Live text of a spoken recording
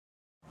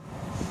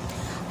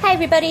Hi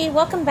everybody,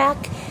 welcome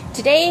back.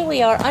 Today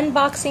we are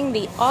unboxing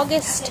the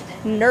August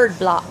Nerd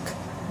Block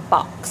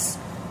box.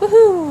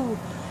 Woohoo!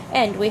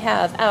 And we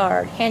have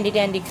our handy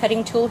dandy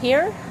cutting tool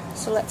here.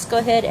 So let's go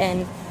ahead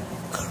and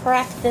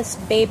crack this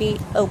baby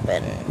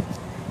open.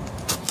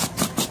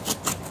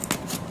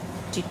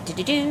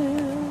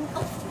 Do-do-do-do.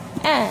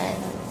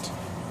 And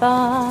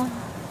ba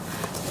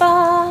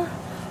ba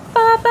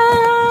ba ba.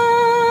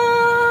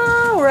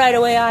 Right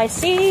away I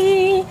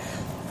see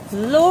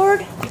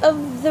Lord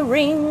of the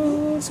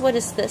Rings. What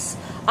is this?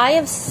 Eye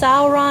of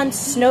Sauron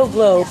snow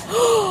globe.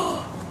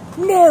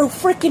 No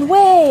freaking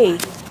way!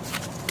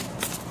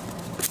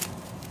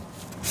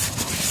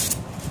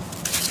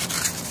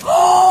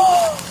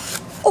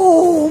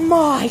 Oh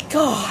my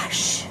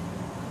gosh!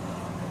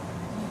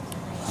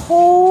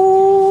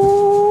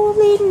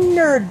 Holy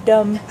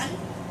nerddom!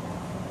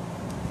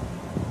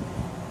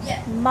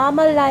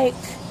 Mama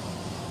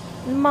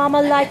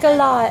like a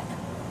lot.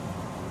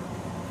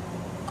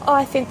 Oh,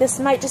 I think this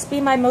might just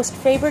be my most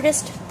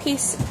favoritist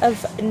piece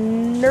of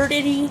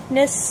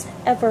nerdiness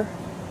ever.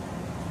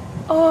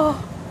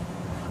 Oh.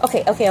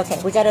 Okay.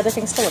 We got other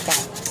things to look at.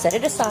 Set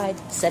it aside,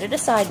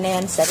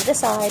 Nan. Set it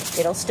aside.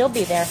 It'll still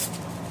be there.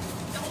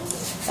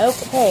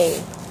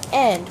 Okay.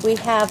 And we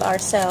have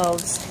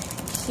ourselves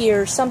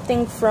here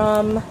something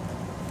from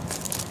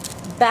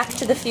Back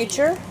to the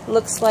Future.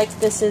 Looks like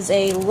this is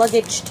a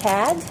luggage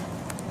tag.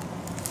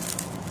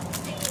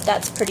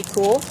 That's pretty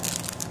cool.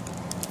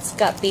 It's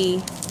got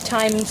the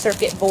time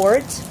circuit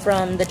boards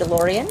from the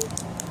DeLorean.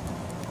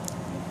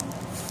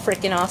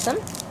 Freaking awesome.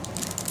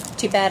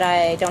 Too bad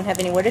I don't have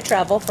anywhere to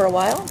travel for a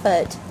while,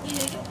 but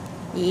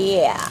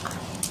yeah.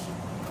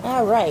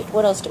 Alright,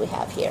 what else do we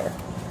have here?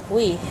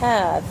 We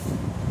have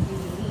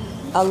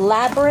a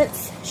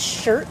Labyrinth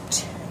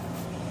shirt.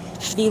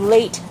 The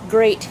late,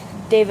 great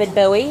David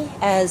Bowie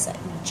as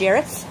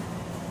Jareth.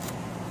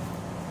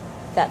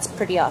 That's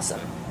pretty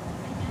awesome.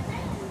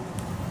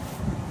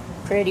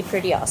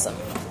 Pretty awesome.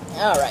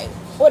 Alright,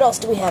 what else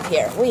do we have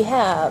here? We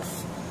have...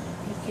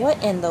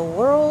 What in the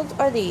world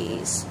are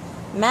these?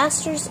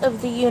 Masters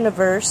of the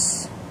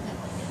Universe.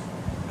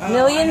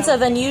 Millions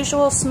of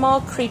unusual small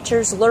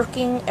creatures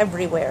lurking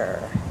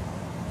everywhere.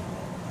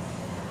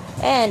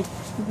 And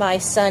my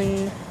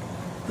son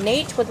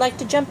Nate would like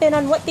to jump in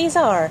on what these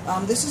are.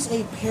 This is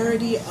a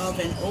parody of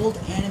an old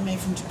anime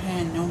from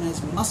Japan known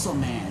as Muscle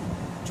Man.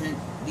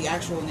 The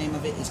actual name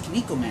of it is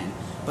Kaneko Man.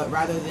 But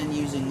rather than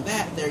using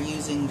that, they're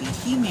using the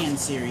He-Man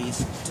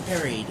series to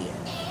parody it.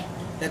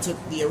 That's what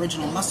the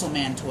original Muscle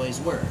Man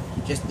toys were.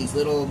 Just these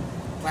little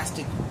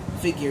plastic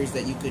figures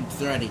that you could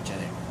throw at each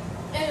other.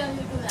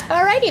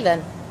 Alrighty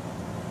then.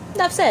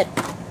 Enough said.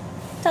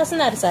 Tossing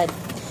that aside.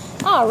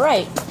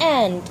 Alright,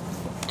 and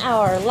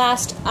our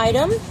last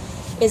item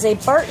is a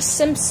Bart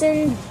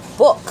Simpson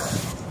book.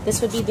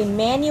 This would be the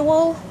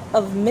Manual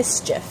of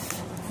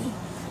Mischief.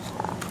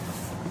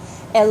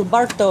 El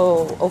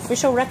Barto,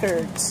 official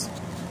records.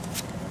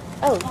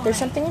 Oh, there's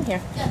something in here.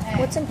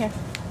 What's in here?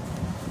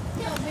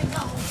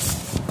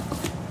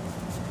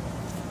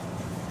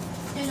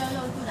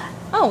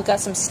 Oh, we got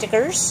some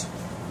stickers.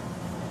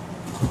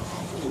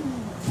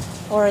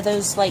 Or are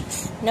those like...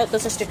 Nope,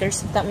 those are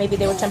stickers. Thought maybe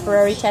they were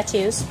temporary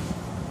tattoos.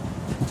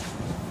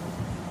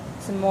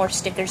 Some more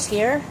stickers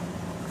here.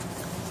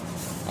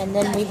 And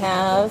then we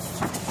have...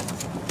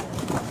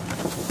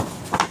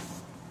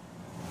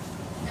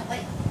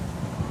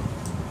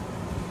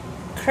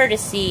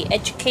 Courtesy,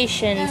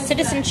 education,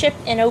 citizenship,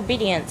 and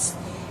obedience.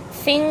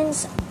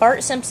 Things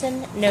Bart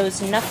Simpson knows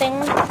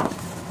nothing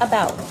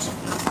about.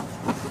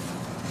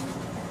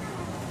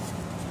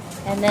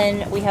 And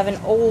then we have an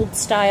old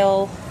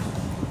style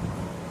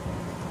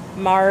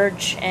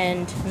Marge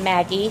and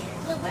Maggie.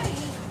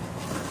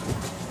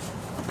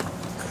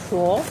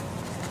 Cool.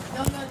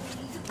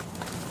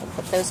 I'll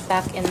put those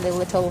back in the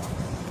little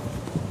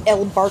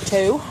El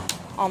Barto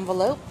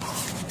envelope.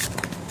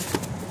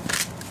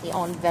 The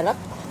envelope.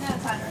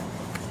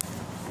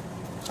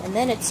 And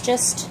then it's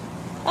just,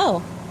 oh,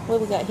 what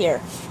do we got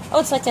here? Oh,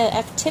 it's like an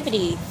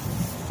activity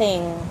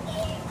thing.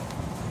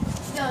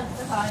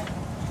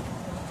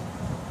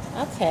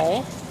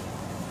 Okay.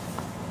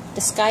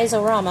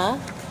 Disguise-orama.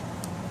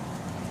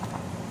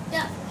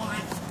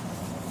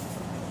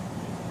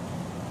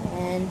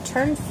 And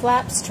turn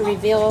flaps to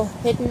reveal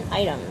hidden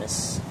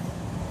items.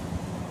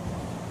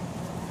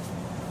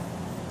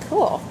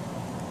 Cool.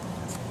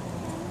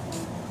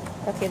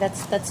 Okay,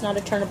 that's not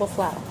a turnable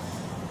flap.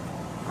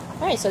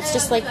 Alright, so it's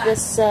just like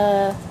this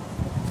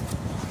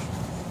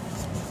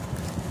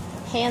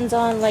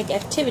hands-on like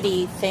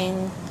activity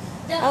thing.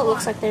 Oh, it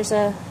looks like there's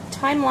a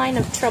timeline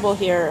of trouble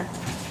here.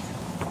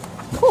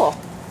 Cool.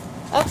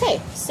 Okay,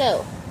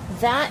 so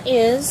that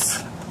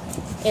is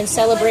in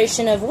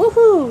celebration of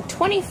woohoo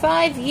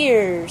 25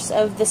 years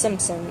of The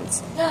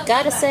Simpsons.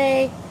 Gotta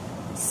say,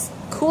 as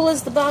cool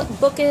as the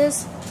book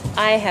is,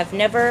 I have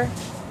never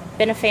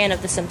been a fan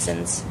of The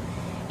Simpsons,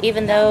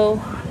 even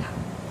though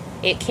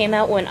it came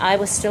out when I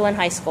was still in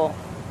high school.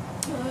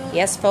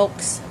 Yes,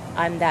 folks,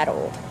 I'm that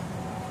old.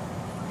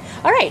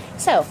 Alright,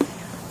 so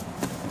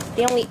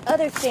The only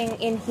other thing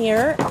in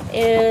here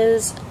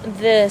is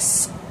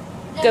this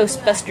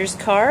Ghostbusters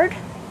card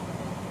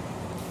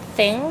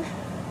thing.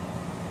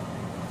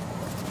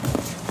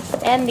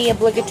 And the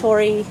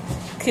obligatory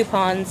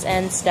coupons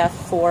and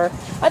stuff for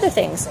other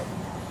things.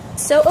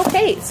 So,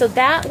 okay, so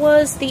that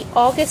was the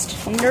August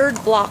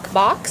Nerd Block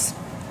box.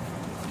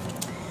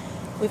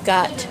 We've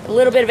got a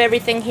little bit of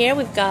everything here.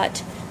 We've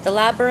got the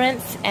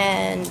Labyrinth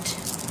and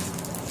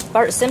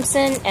Bart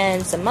Simpson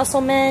and some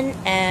Muscle Men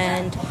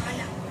and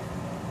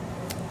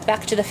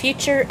Back to the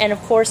Future, and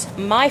of course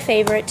my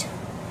favorite,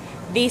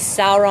 the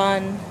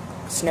Sauron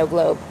snow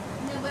globe.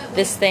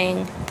 This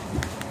thing,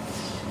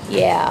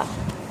 yeah,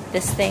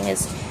 this thing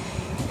is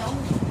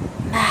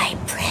my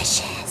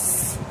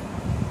precious,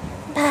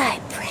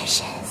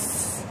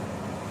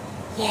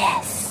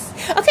 yes.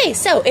 Okay,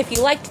 so if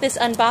you liked this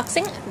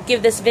unboxing,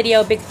 give this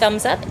video a big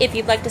thumbs up. If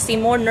you'd like to see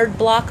more Nerd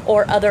Block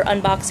or other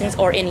unboxings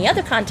or any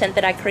other content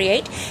that I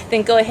create,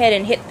 then go ahead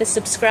and hit the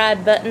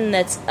subscribe button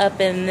that's up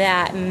in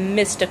that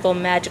mystical,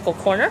 magical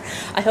corner.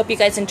 I hope you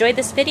guys enjoyed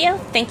this video.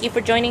 Thank you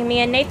for joining me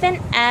and Nathan,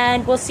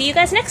 and we'll see you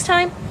guys next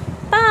time.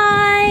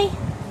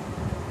 Bye!